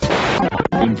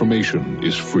information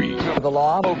is free. The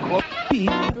law.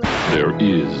 There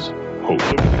is hope.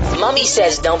 Mommy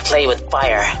says don't play with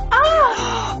fire.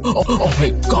 Oh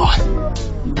my God.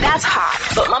 That's hot.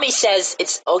 But Mommy says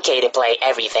it's okay to play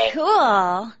everything.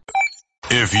 Cool.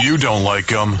 If you don't like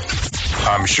them,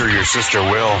 I'm sure your sister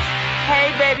will.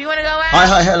 Hey, baby, you want to go out?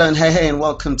 Hi, hello, and hey, and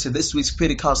welcome to this week's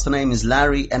Criticast. The name is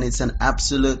Larry, and it's an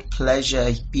absolute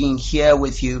pleasure being here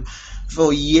with you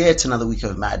for yet another week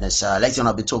of madness. Later on,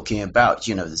 I'll be talking about,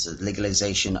 this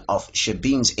legalization of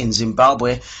shebeens in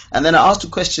Zimbabwe. And then I asked a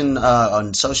question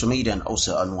on social media and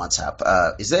also on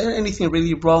WhatsApp. Is there anything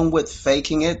really wrong with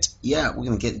faking it? Yeah, we're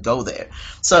going to go there.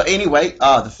 So anyway,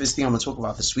 the first thing I'm going to talk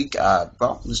about this week,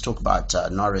 let's talk about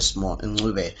Norris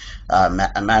Mncube,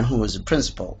 a man who was a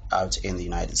principal out in the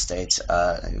United States.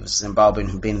 He was a Zimbabwean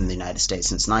who'd been in the United States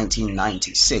since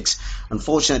 1996.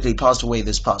 Unfortunately, he passed away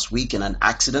this past week in an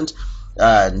accident.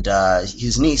 And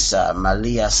his niece,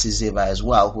 Malia Siziba, as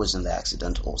well, who was in the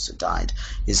accident, also died.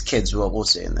 His kids were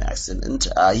also in the accident.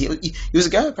 He was a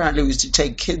guy apparently who used to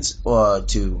take kids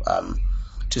to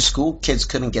school. Kids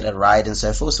couldn't get a ride and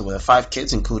so forth. So there were 5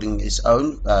 kids, including his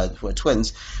own, who were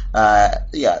twins. One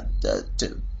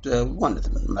of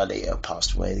them, Malia,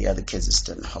 passed away. The other kids are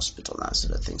still in hospital and that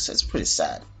sort of thing. So it's pretty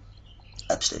sad.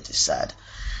 Absolutely sad.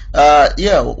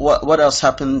 What else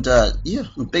happened?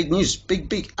 Big news,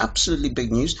 big, absolutely big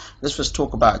news. Let's first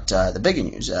talk about the bigger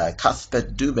news.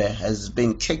 Cuthbert Dube has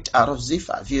been kicked out of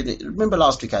Ziffa. If you remember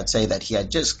last week, I'd say that he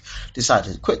had just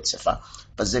decided to quit Ziffa,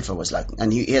 but Ziffa was like,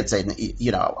 and he had said,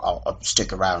 I'll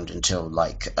stick around until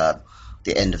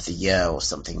the end of the year or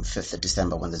something, 5th of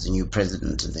December, when there's a new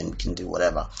president, and then we can do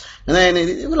whatever. And then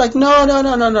they were like,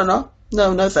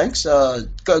 no, thanks.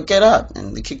 Go get out.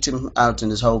 And they kicked him out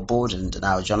and his whole board. And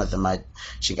now Jonathan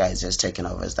Shigazi has taken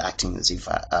over as the acting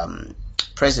Ziffa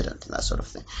president and that sort of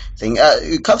thing.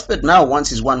 Cuthbert now wants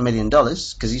his $1 million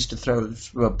because he used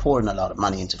to pour in a lot of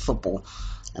money into football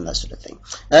and that sort of thing.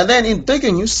 And then in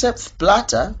bigger news, Sepp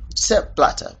Blatter,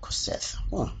 of course, Seth.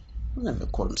 Oh, I'll never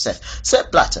call him Seth.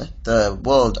 Sepp Blatter, the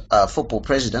world football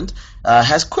president,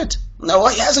 has quit. No,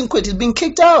 he hasn't quit. He's been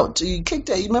kicked out.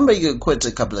 Remember, he quit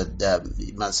a couple of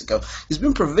months ago. He's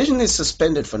been provisionally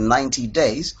suspended for 90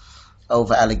 days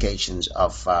over allegations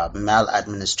of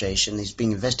maladministration. He's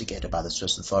being investigated by the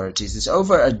Swiss authorities. It's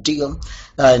over a deal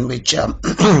in which,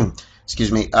 the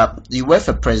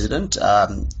UEFA president,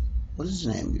 what is his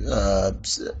name?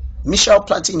 Michel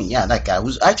Platini, that guy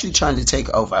who's actually trying to take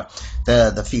over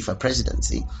the FIFA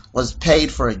presidency, was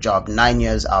paid for a job 9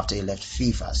 years after he left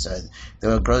FIFA. So there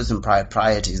were gross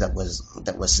improprieties that was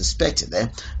suspected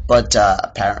there. But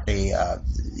apparently,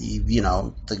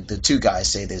 the two guys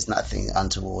say there's nothing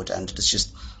untoward, and it's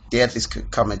just the ethics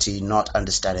committee not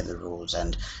understanding the rules,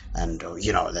 and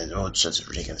there's all sorts of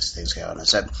ridiculous things going on.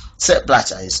 So Sepp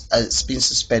Blatter has been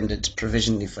suspended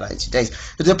provisionally for 90 days.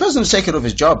 But the person who's taken over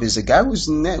his job is a guy who's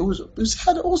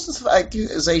had all sorts of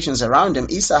accusations around him,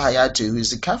 Issa Hayatou, who's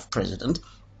the CAF president.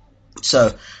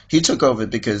 So he took over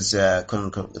because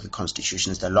the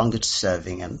constitution is the longest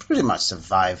serving and pretty much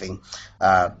surviving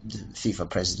FIFA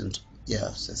president.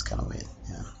 Yeah, so it's kind of weird.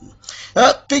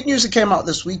 Yeah. Big news that came out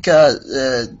this week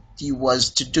it was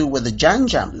to do with the Jan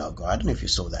Jam logo. I don't know if you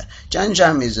saw that. Jan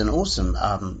Jam is an awesome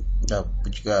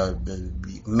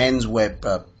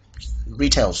menswear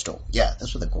retail store. Yeah,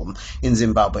 that's what they call them in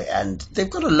Zimbabwe, and they've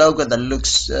got a logo that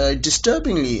looks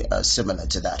disturbingly similar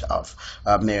to that of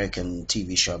American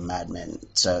TV show Mad Men.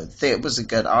 So there was a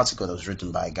good article that was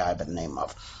written by a guy by the name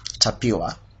of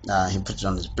Tapiwa. He put it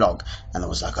on his blog, and there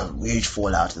was like a huge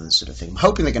fallout and this sort of thing. I'm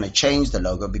hoping they're going to change the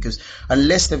logo, because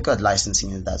unless they've got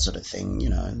licensing and that sort of thing,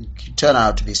 it could turn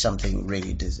out to be something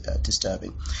really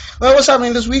disturbing. Well, what's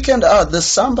happening this weekend? The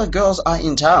Samba girls are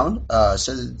in town,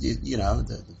 so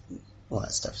all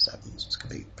that stuff is happening. So it's going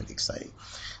to be pretty exciting.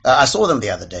 I saw them the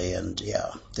other day, and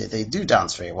they do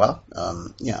dance very well.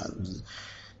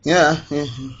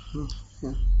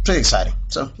 Pretty exciting.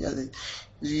 So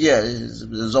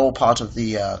it's all part of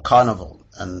the carnival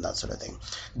and that sort of thing.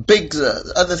 Big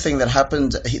other thing that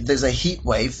happened, there's a heat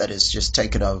wave that has just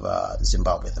taken over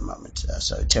Zimbabwe at the moment.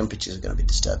 So temperatures are going to be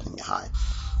disturbingly high.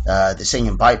 They're saying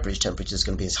in Beitbridge temperatures is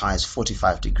going to be as high as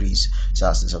 45 degrees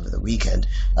Celsius over the weekend.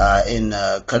 In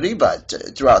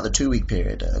Kariba, throughout the 2-week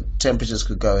period, temperatures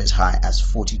could go as high as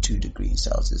 42 degrees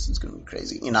Celsius. It's going to be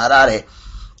crazy. In Harare,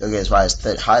 they'll get as high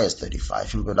as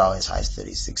 35, in Bulawayo as high as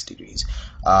 36 degrees,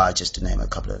 just to name a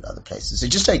couple of other places. So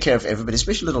just take care of everybody,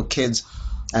 especially little kids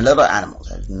and little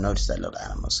animals. I've noticed that little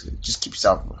animals. Just keep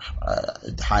yourself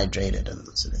hydrated and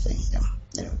that sort of thing. Yeah.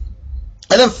 Anyway.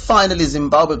 And then finally,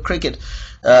 Zimbabwe cricket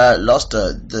lost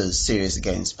the series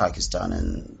against Pakistan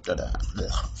in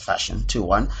fashion,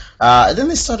 2-1. And then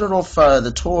they started off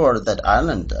the tour that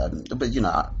Ireland, but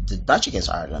the match against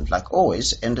Ireland, like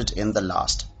always, ended in the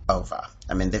last over.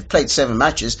 I mean, they've played 7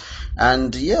 matches,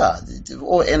 and they've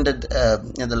all ended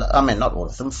not all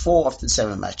of them. 4 of the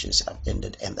 7 matches have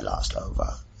ended in the last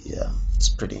over. Yeah, it's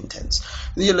pretty intense.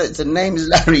 The name is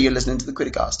Larry. You're listening to the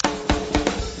Criticast.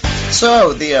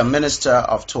 So the Minister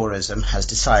of Tourism has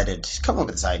decided to come up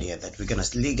with this idea that we're going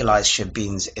to legalize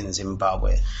shebeens in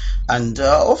Zimbabwe. And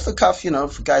off the cuff,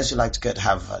 for guys who like to go and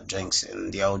have drinks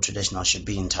in the old traditional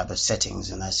shebeen type of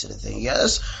settings and that sort of thing. Yeah,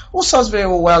 this all sounds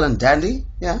very well and dandy.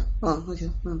 Yeah, oh, okay.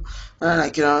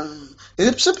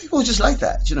 Some people just like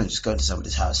that. Just go to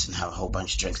somebody's house and have a whole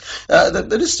bunch of drinks. The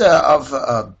Minister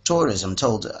of Tourism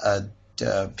told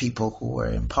people who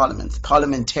were in parliament,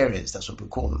 parliamentarians, that's what we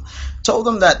call them, told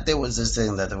them that there was this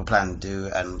thing that they were planning to do,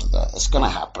 and it's going to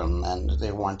happen, and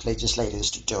they want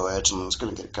legislators to do it, and it's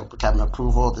going to get cabinet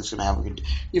approval. It's going to have,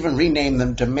 even rename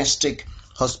them domestic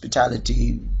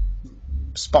hospitality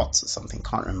spots or something.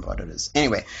 Can't remember what it is.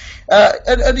 Anyway,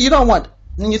 and you know what?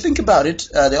 When you think about it,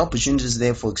 the opportunity is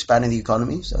there for expanding the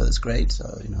economy, so that's great.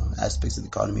 So, aspects of the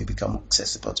economy become more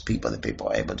accessible to people, that people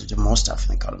are able to do more stuff in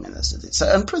the economy. And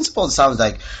so in principle, it sounds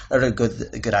like a really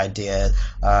good idea.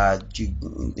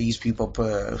 These people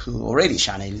who already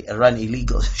run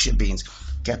illegal shebeens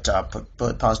get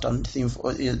passed on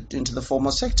into the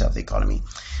formal sector of the economy.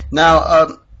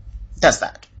 Now, that's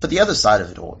that. But the other side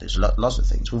of it all, there's lots of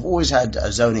things. We've always had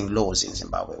zoning laws in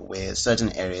Zimbabwe where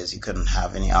certain areas you couldn't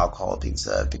have any alcohol being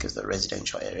served because they're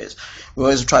residential areas. We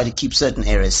always try to keep certain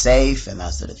areas safe and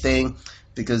that sort of thing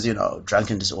because,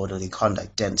 drunken disorderly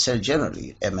conduct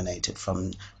generally emanated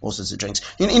from all sorts of drinks.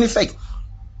 In effect,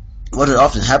 what would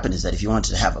often happen is that if you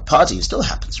wanted to have a party, it still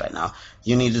happens right now,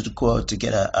 you needed to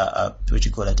get a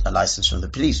license from the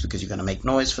police because you're going to make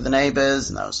noise for the neighbors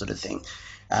and that sort of thing.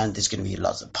 And there's going to be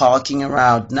lots of parking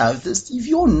around. Now, if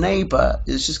your neighbor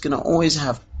is just going to always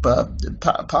have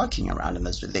parking around and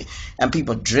that sort of thing, and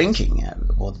people drinking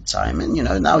all the time, and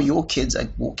now your kids are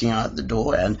walking out the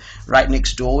door, and right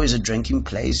next door is a drinking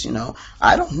place.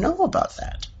 I don't know about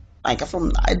that. I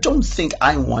don't think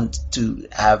I want to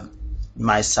have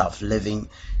myself living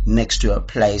next to a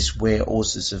place where all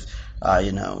sorts of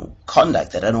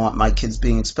conduct that I don't want my kids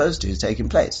being exposed to is taking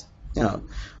place. With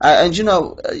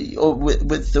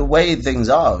the way things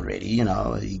are already, you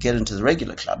get into the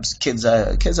regular clubs, kids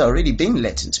are already being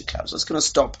let into clubs. It's going to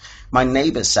stop my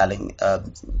neighbors selling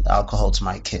alcohol to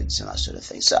my kids and that sort of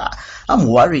thing. So I'm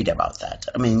worried about that.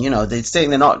 I mean, they're saying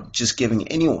they're not just giving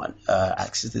anyone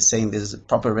access. They're saying there's a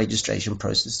proper registration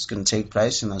process that's going to take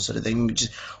place and that sort of thing, which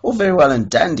is all very well and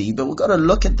dandy, but we've got to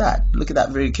look at that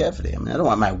very carefully. I mean, I don't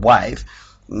want my wife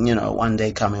one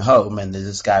day coming home and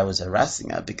this guy was harassing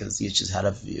her because he just had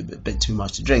a bit too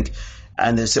much to drink,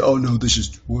 and they say, oh no, this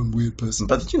is one weird person.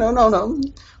 But no,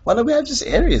 why don't we have just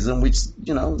areas in which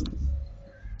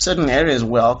certain areas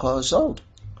where alcohol is sold?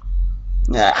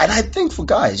 Yeah, and I think for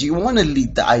guys, you want to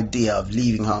lead the idea of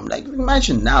leaving home. Like,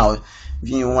 imagine now if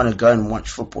you want to go and watch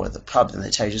football at the pub and they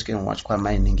tell you just go and watch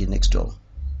Kwirirayi next door.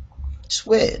 It's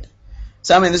weird.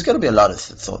 So I mean, there's got to be a lot of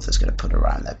thought that's going to put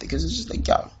around that, because it's just like,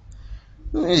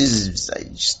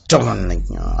 just don't want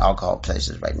alcohol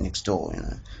places right next door.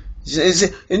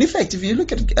 In effect, if you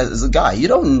look at it as a guy, you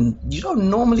don't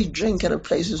normally drink at a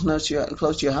place that's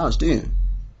close to your house, do you?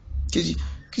 Because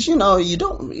you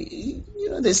don't.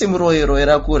 They say so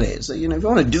if you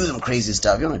want to do some crazy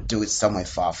stuff, you want to do it somewhere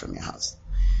far from your house.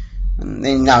 And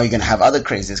then now you're gonna have other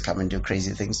crazies come and do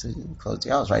crazy things close to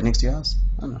your house, right next to your house.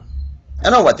 I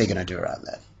don't know what they're gonna do around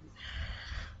that.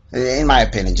 In my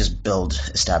opinion, just build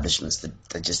establishments that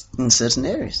are just in certain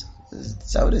areas.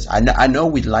 That's how it is. I know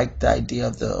we like the idea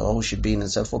of the whole shebeen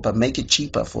and so forth, but make it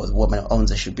cheaper for the woman who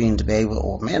owns a shebeen to be able,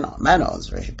 or man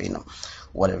owns a shebeen, or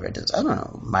whatever it is. I don't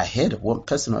know. In my head, one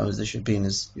person who owns a shebeen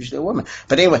is usually a woman.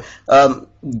 But anyway,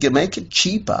 make it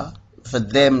cheaper for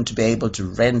them to be able to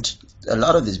rent a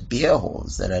lot of these beer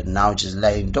halls that are now just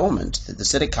laying dormant. The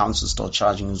city council start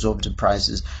charging exorbitant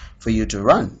prices for you to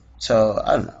run. So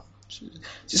I don't know.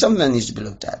 It's something that needs to be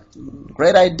looked at.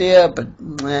 Great idea, but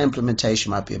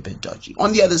implementation might be a bit dodgy.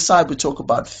 On the other side, we talk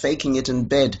about faking it in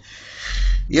bed.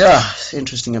 Yeah,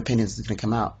 interesting opinions that are going to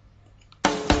come out.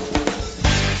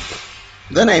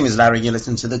 The name is Larry. You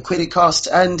listen to the Criticast,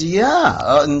 and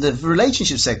in the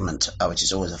relationship segment, which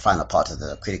is always the final part of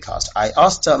the Criticast, I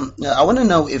asked, I want to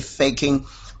know if faking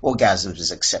orgasms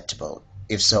is acceptable.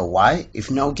 If so, why? If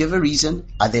no, give a reason.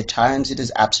 Are there times it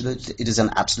is an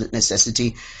absolute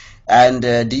necessity? And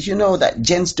did you know that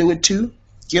gents do it too?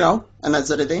 and that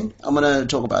sort of thing. I'm going to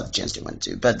talk about the gents one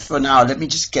too. But for now, let me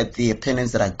just get the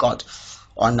opinions that I got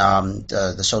on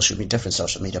the different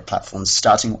social media platforms,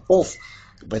 starting off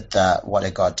with what I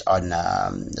got on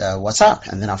WhatsApp,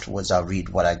 and then afterwards I'll read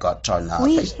what I got on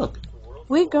Facebook.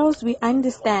 We girls, we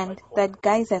understand that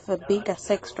guys have a bigger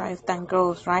sex drive than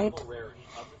girls, right?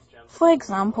 For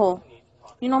example,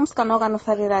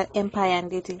 Mskanoga Empire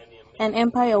and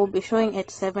Empire will be showing at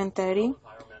 7:30.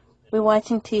 We're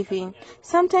watching TV.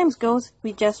 Sometimes girls,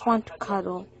 we just want to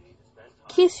cuddle.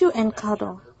 Kiss you and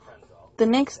cuddle. The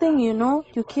next thing you know,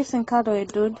 you kiss and cuddle a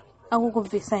dude.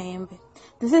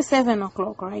 This is 7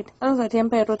 o'clock, right? That's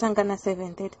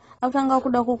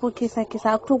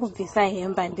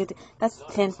 7:30. That's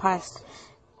 10 past.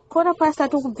 Quarter past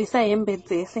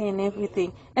and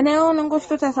everything. And I only go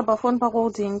to us about phone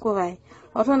quarter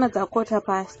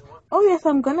past. Oh yes,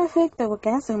 I'm gonna fake the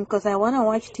orgasm because I wanna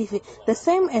watch TV. The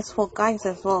same as for guys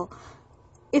as well.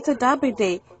 It's a derby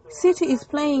day. City is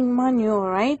playing Manu,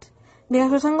 right? And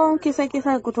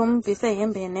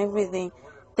everything.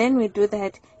 Then we do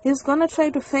that. He's gonna try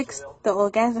to fix the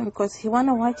orgasm because he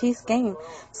wanna watch his game.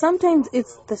 Sometimes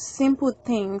it's the simple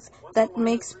things that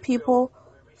makes people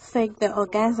fake the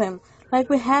orgasm. Like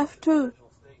we have to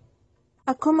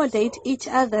accommodate each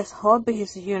other's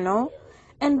hobbies,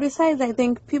 And besides, I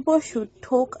think people should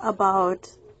talk about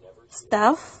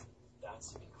stuff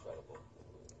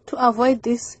to avoid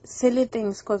these silly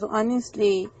things, because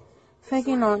honestly,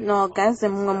 faking an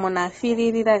orgasm, I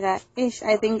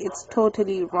think it's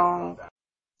totally wrong.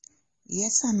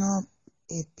 Yes, I know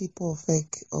people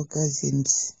fake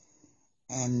orgasms,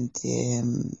 and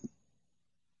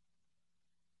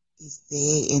is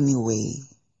there anyway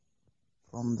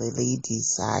from the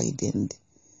ladies' side and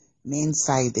men's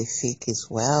side they fake as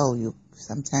well.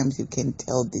 Sometimes you can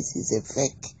tell this is a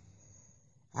fake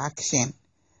action.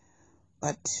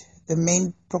 But the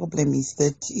main problem is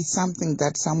that it's something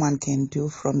that someone can do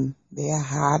from their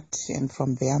heart and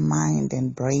from their mind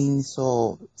and brain.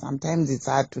 So sometimes it's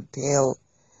hard to tell,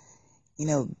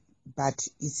 but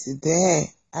it's there.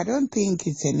 I don't think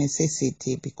it's a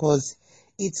necessity because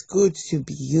it's good to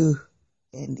be you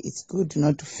and it's good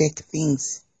not to fake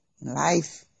things in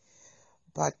life.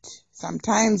 But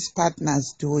sometimes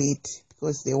partners do it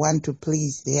because they want to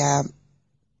please their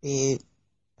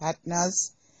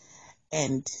partners.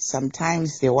 And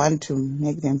sometimes they want to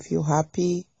make them feel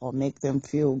happy or make them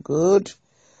feel good.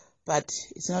 But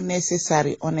it's not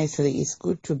necessary, honestly. It's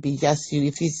good to be just you.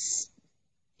 If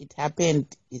it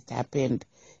happened, it happened.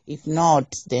 If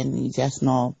not, then you just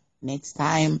know next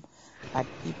time. But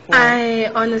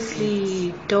I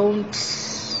honestly don't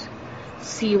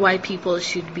see why people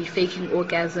should be faking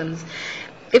orgasms.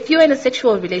 If you're in a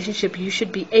sexual relationship, you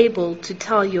should be able to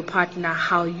tell your partner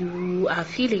how you are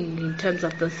feeling in terms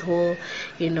of this whole,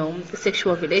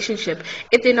 sexual relationship.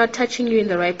 If they're not touching you in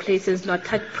the right places, not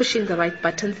pushing the right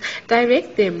buttons,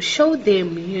 direct them, show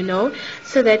them,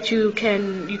 so that you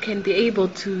can be able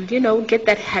to, get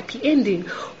that happy ending.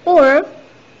 Or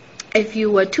if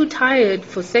you were too tired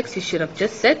for sex, you should have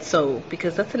just said so,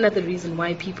 because that's another reason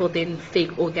why people then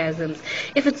fake orgasms.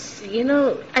 If it's,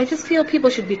 I just feel people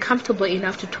should be comfortable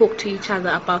enough to talk to each other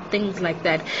about things like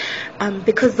that,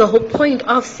 because the whole point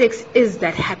of sex is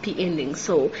that happy ending.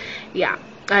 So, yeah,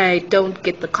 I don't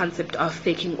get the concept of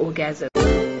faking orgasms.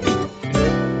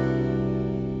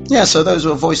 Yeah, so those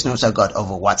were voice notes I got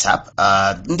over WhatsApp.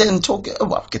 And then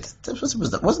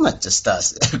wasn't that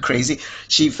just crazy?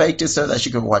 She faked it so that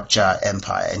she could watch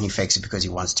Empire, and he fakes it because he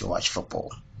wants to watch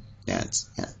football. Yeah, it's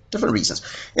different reasons.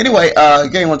 Anyway,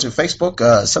 going on to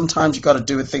Facebook, sometimes you got to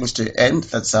do with things to end.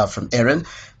 That's from Erin.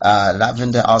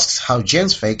 Lavender asks how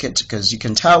gents fake it, because you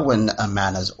can tell when a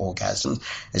man has orgasm.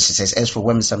 And she says, as for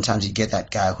women, sometimes you get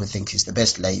that guy who thinks he's the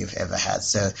best lay you've ever had.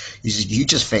 So you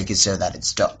just fake it so that it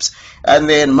stops. And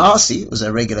then Marcy, who's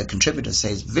a regular contributor,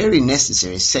 says, very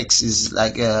necessary. Sex is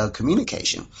like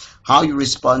communication. How you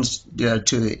respond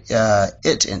to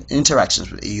it and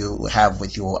interactions you have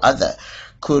with your other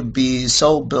could be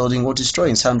soul building or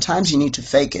destroying. Sometimes you need to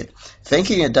fake it.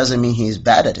 Faking it doesn't mean he's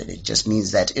bad at it. It just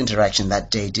means that interaction that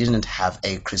day didn't have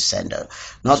a crescendo.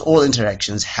 Not all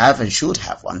interactions have and should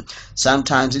have one.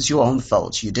 Sometimes it's your own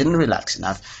fault. You didn't relax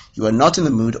enough. You were not in the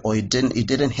mood, or it didn't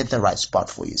hit the right spot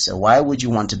for you. So why would you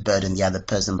want to burden the other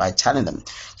person by telling them?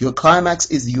 Your climax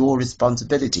is your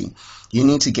responsibility. You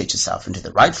need to get yourself into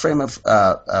the right frame of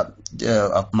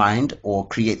mind, or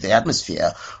create the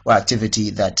atmosphere or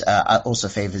activity that also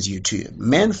favors you too.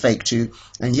 Men fake too,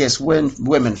 and yes,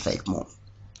 women fake more.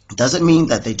 doesn't mean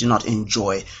that they do not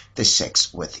enjoy the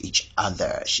sex with each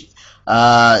other.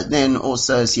 Then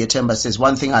also Siatemba says,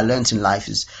 one thing I learned in life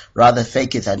is rather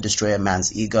fake it than destroy a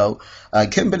man's ego.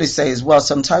 Kimberly says, well,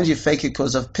 sometimes you fake it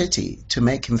because of pity to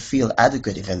make him feel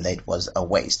adequate even though it was a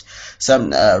waste.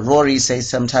 Rory says,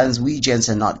 sometimes we gents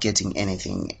are not getting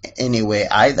anything anyway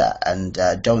either, and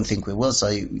don't think we will,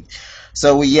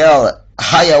 so we yell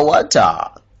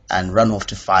Hayawata and run off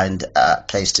to find a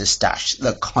place to stash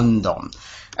the condom.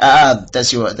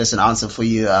 That's an answer for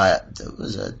you. There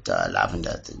was a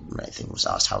Lavender, I think, was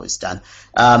asked how it's done.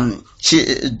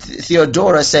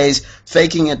 Theodora says,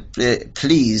 faking it,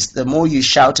 please. The more you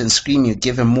shout and scream, you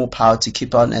give him more power to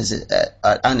keep on as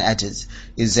unedited.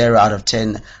 Is 0 out of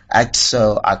 10. Act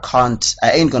so I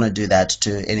ain't gonna do that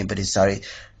to anybody. Sorry.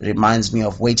 Reminds me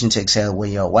of Waiting to Exhale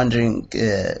when you're wondering.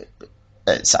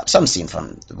 Some scene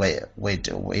from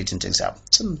Waiting to Exhale.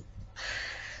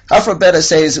 Afrobetta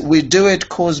says, we do it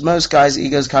cause most guys'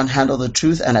 egos can't handle the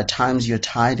truth, and at times you're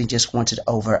tired and just want it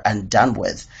over and done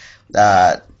with.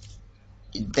 Then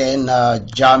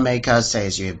Jamaica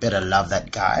says, you better love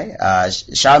that guy.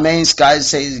 Charmaine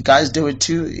says, guys do it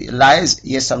too. Lies,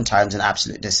 yes, sometimes an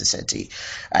absolute necessity.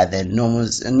 And then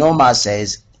Norma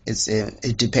says,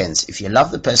 it depends. If you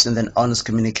love the person, then honest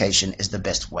communication is the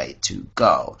best way to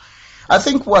go. I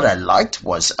think what I liked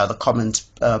was the comment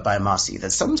by Marcy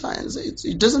that sometimes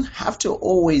it doesn't have to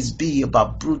always be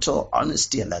about brutal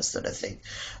honesty and that sort of thing.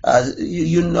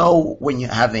 You know when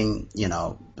you're having,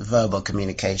 verbal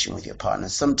communication with your partner,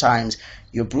 sometimes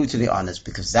you're brutally honest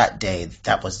because that day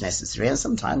that was necessary, and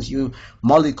sometimes you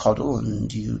mollycoddle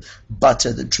and you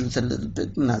butter the truth a little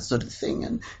bit and that sort of thing,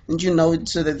 and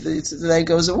so that it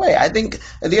goes away. I think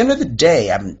at the end of the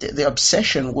day, the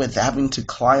obsession with having to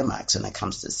climax when it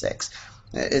comes to sex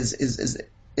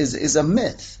is a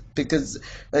myth, because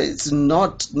it's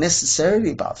not necessarily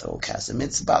about the orgasm.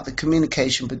 It's about the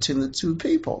communication between the two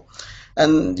people.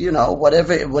 And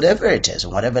whatever it is,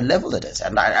 and whatever level it is,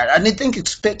 and I think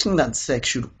expecting that sex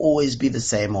should always be the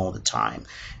same all the time,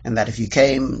 and that if you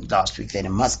came last week, then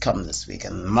it must come this week,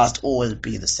 and must always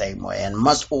be the same way, and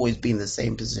must always be in the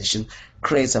same position,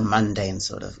 creates a mundane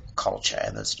sort of culture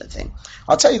and that sort of thing.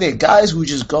 I'll tell you, there are guys who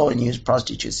just go and use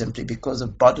prostitutes simply because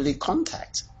of bodily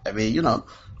contact. I mean,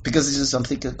 because this is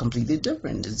something completely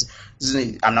different.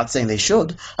 I'm not saying they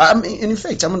should. In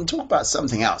fact, I'm going to talk about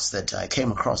something else that I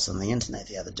came across on the internet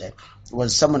the other day. It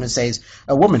was someone who says,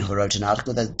 a woman who wrote an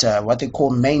article that what they call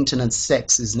maintenance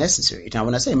sex is necessary. Now,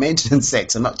 when I say maintenance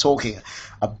sex, I'm not talking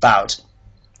about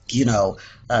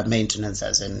maintenance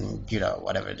as in,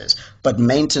 whatever it is, but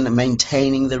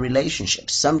maintaining the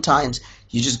relationship. Sometimes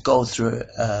you just go through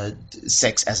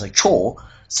sex as a chore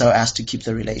so as to keep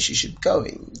the relationship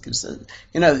going, because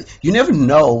you never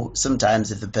know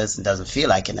sometimes if the person doesn't feel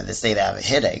like it and they say they have a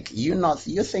headache.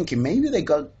 You're thinking maybe they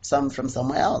got some from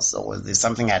somewhere else, or there's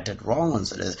something I did wrong, and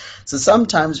so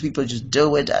sometimes people just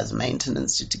do it as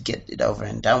maintenance to get it over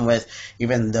and done with,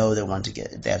 even though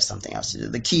they have something else to do.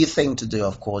 The key thing to do,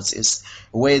 of course, is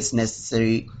where it's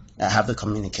necessary, have the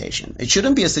communication. It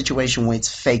shouldn't be a situation where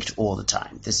it's faked all the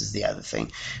time. This is the other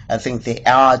thing. I think there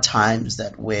are times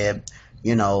that we're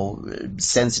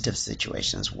sensitive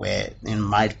situations where it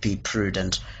might be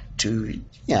prudent to,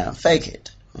 fake it.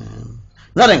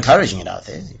 Not encouraging it out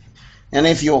there. And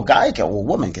if your guy or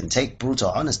woman can take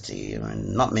brutal honesty,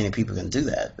 not many people can do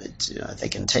that, but they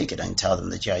can take it and tell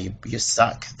them that, you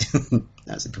suck.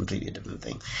 That's a completely different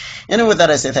thing. Anyway, with that,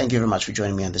 I say thank you very much for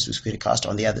joining me on this week's Criticast.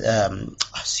 On the other,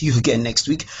 I'll see you again next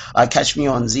week. Catch me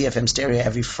on ZFM Stereo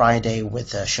every Friday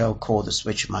with a show called The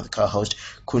Switch with my co-host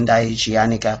Kundai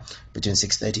Chianika between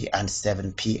 6:30 and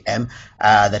 7 p.m.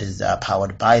 That is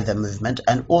powered by The Movement.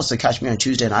 And also catch me on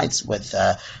Tuesday nights with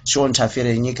Sean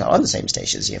Tafiri on the same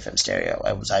station, ZFM Stereo,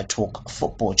 as I talk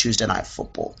football, Tuesday night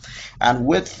football. And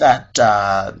with that,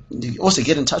 you also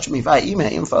get in touch with me via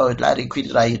email,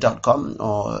 info@kwirirayi.com,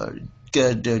 or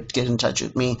get in touch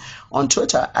with me on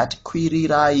Twitter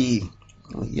 @Kwirirayi.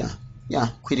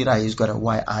 Kwirirayi has got a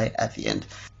Y-I at the end.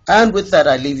 And with that,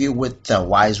 I leave you with the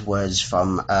wise words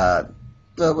from,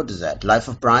 what is that, Life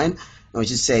of Brian, which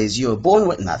says, you were born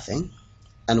with nothing,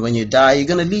 and when you die, you're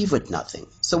going to leave with nothing.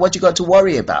 So what you got to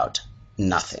worry about?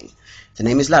 Nothing. The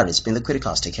name is Larry. It's been the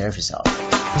Criticast. Take care of yourself.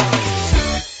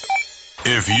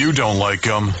 If you don't like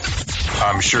them,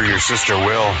 I'm sure your sister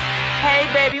will. Hey,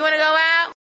 baby, you want to go out?